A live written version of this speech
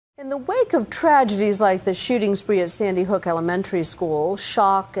In the wake of tragedies like the shooting spree at Sandy Hook Elementary School,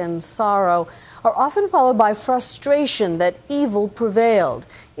 shock and sorrow are often followed by frustration that evil prevailed.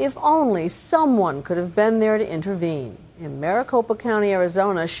 If only someone could have been there to intervene. In Maricopa County,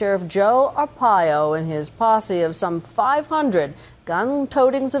 Arizona, Sheriff Joe Arpaio and his posse of some 500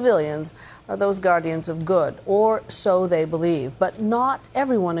 gun-toting civilians are those guardians of good, or so they believe. But not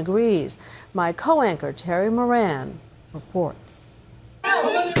everyone agrees. My co-anchor, Terry Moran, reports.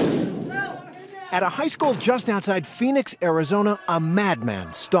 At a high school just outside Phoenix, Arizona, a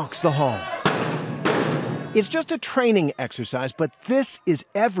madman stalks the halls. It's just a training exercise, but this is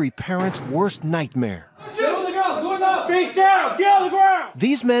every parent's worst nightmare. Face down! Get on the ground!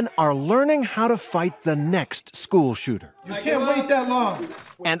 These men are learning how to fight the next school shooter. You can't wait that long.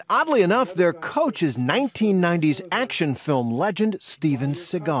 And oddly enough, their coach is 1990s action film legend Steven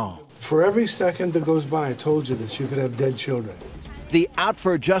Seagal. For every second that goes by, I told you this, you could have dead children. The Out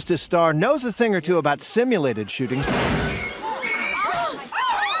for Justice star knows a thing or two about simulated shootings,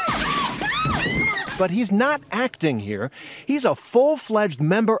 but he's not acting here. He's a full-fledged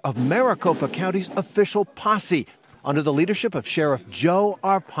member of Maricopa County's official posse, under the leadership of Sheriff Joe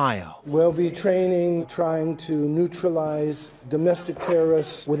Arpaio. We'll be training, trying to neutralize domestic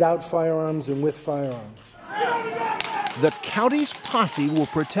terrorists without firearms and with firearms. The county's posse will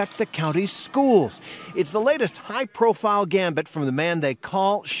protect the county's schools. It's the latest high-profile gambit from the man they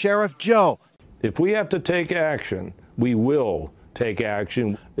call Sheriff Joe. If we have to take action, we will take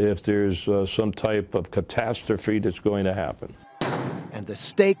action if there's some type of catastrophe that's going to happen. And the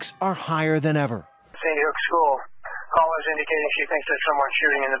stakes are higher than ever. Sandy Hook School. Callers indicating she thinks there's someone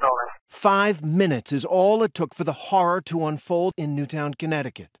shooting in the building. 5 minutes is all it took for the horror to unfold in Newtown,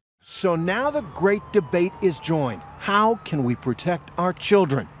 Connecticut. So now the great debate is joined. How can we protect our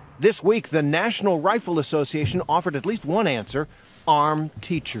children? This week, the National Rifle Association offered at least one answer: arm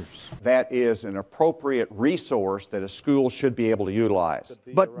teachers. That is an appropriate resource that a school should be able to utilize.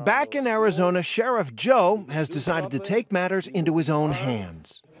 But back in Arizona, Sheriff Joe has decided to take matters into his own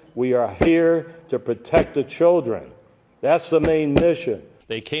hands. We are here to protect the children. That's the main mission.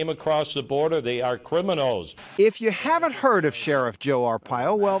 They came across the border. They are criminals. If you haven't heard of Sheriff Joe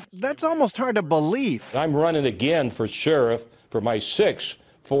Arpaio, well, that's almost hard to believe. I'm running again for sheriff for my 6th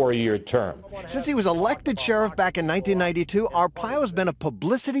four-year term. Since he was elected sheriff back in 1992, Arpaio's been a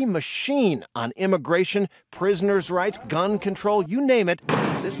publicity machine on immigration, prisoners' rights, gun control, you name it.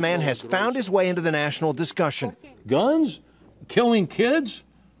 This man has found his way into the national discussion. Guns? Killing kids?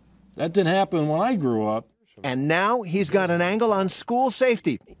 That didn't happen when I grew up. And now he's got an angle on school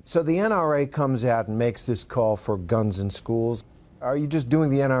safety. So the NRA comes out and makes this call for guns in schools. Are you just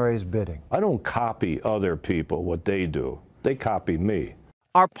doing the NRA's bidding? I don't copy other people, what they do. They copy me.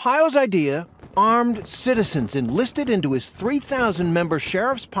 Arpaio's idea: armed citizens enlisted into his 3,000-member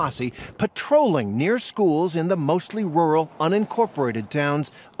sheriff's posse patrolling near schools in the mostly rural, unincorporated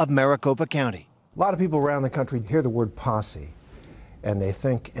towns of Maricopa County. A lot of people around the country hear the word posse, and they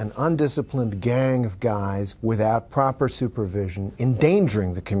think an undisciplined gang of guys without proper supervision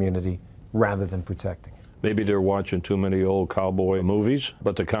endangering the community rather than protecting it. Maybe they're watching too many old cowboy movies,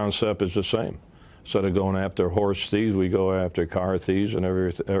 but the concept is the same. Instead of going after horse thieves, we go after car thieves and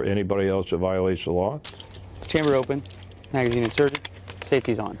anybody else that violates the law. Chamber open, magazine inserted,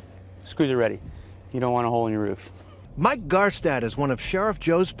 safety's on. Screws are ready. You don't want a hole in your roof. Mike Garstad is one of Sheriff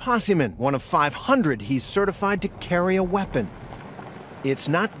Joe's possemen, one of 500 he's certified to carry a weapon. It's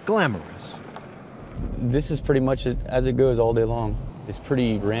not glamorous. This is pretty much as it goes all day long. It's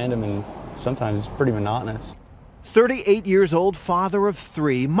pretty random and sometimes it's pretty monotonous. 38 years old, father of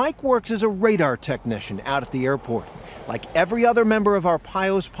 3, Mike works as a radar technician out at the airport. Like every other member of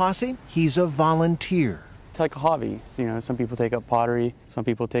Arpaio's posse, he's a volunteer. It's like a hobby. You know, some people take up pottery, some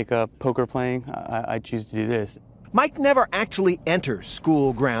people take up poker playing. I choose to do this. Mike never actually enters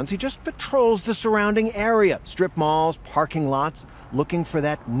school grounds. He just patrols the surrounding area, strip malls, parking lots, looking for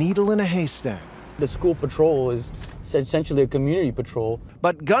that needle in a haystack. The school patrol is essentially a community patrol.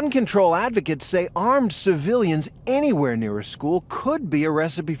 But gun control advocates say armed civilians anywhere near a school could be a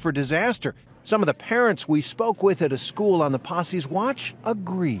recipe for disaster. Some of the parents we spoke with at a school on the posse's watch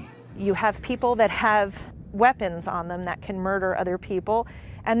agree. You have people that have weapons on them that can murder other people,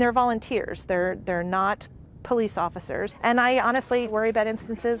 and they're volunteers. They're not police officers. And I honestly worry about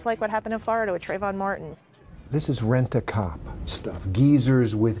instances like what happened in Florida with Trayvon Martin. This is rent-a-cop stuff.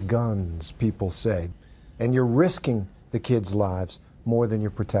 Geezers with guns, people say. And you're risking the kids' lives more than you're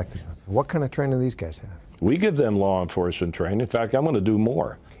protecting them. What kind of training do these guys have? We give them law enforcement training. In fact, I'm going to do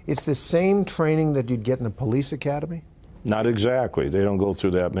more. It's the same training that you'd get in a police academy? Not exactly. They don't go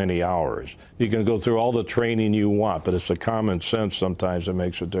through that many hours. You can go through all the training you want, but it's the common sense sometimes that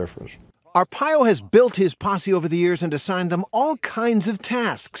makes a difference. Arpaio has built his posse over the years and assigned them all kinds of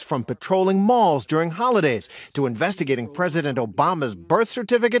tasks, from patrolling malls during holidays to investigating President Obama's birth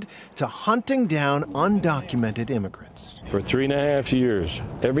certificate to hunting down undocumented immigrants. For 3.5 years,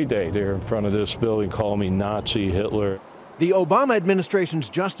 every day they're in front of this building calling me Nazi, Hitler. The Obama administration's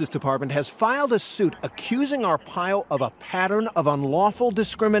Justice Department has filed a suit accusing Arpaio of a pattern of unlawful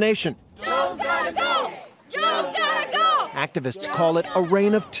discrimination. Joe's gotta go! Joe's gotta go! Activists call it a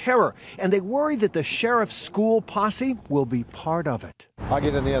reign of terror, and they worry that the sheriff's school posse will be part of it. I'll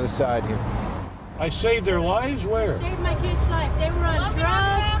get on the other side here. I saved their lives? Where? Saved my kid's life. They were on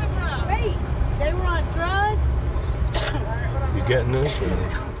drugs. Wait, they were on drugs. You getting this?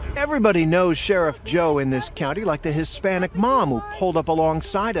 Everybody knows Sheriff Joe in this county, like the Hispanic mom who pulled up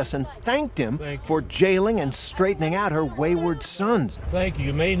alongside us and thanked him for jailing and straightening out her wayward sons. Thank you.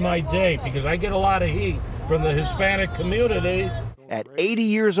 You made my day, because I get a lot of heat from the Hispanic community. At 80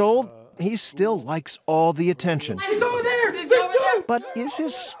 years old, he still likes all the attention. He's over there! He's over there! But is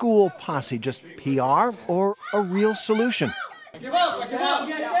his school posse just PR or a real solution? Give up! Give up!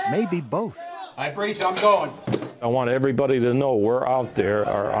 Maybe both. I preach, I'm going. I want everybody to know we're out there,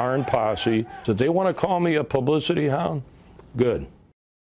 our Iron Posse. If they want to call me a publicity hound, good.